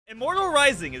Immortal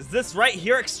Rising is this right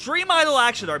here extreme idle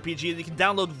action RPG that you can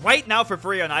download right now for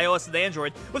free on iOS and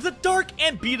Android with a dark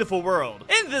and beautiful world.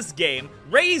 In this game,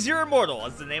 raise your immortal,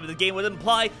 as the name of the game would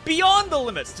imply, beyond the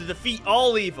limits to defeat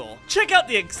all evil. Check out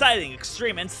the exciting,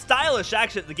 extreme, and stylish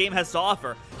action that the game has to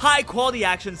offer, high quality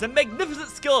actions and magnificent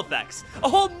skill effects, a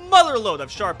whole motherload of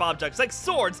sharp objects like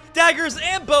swords, daggers,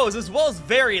 and bows, as well as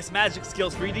various magic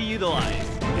skills for you to utilize.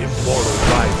 Immortal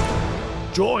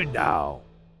Rising. Join now.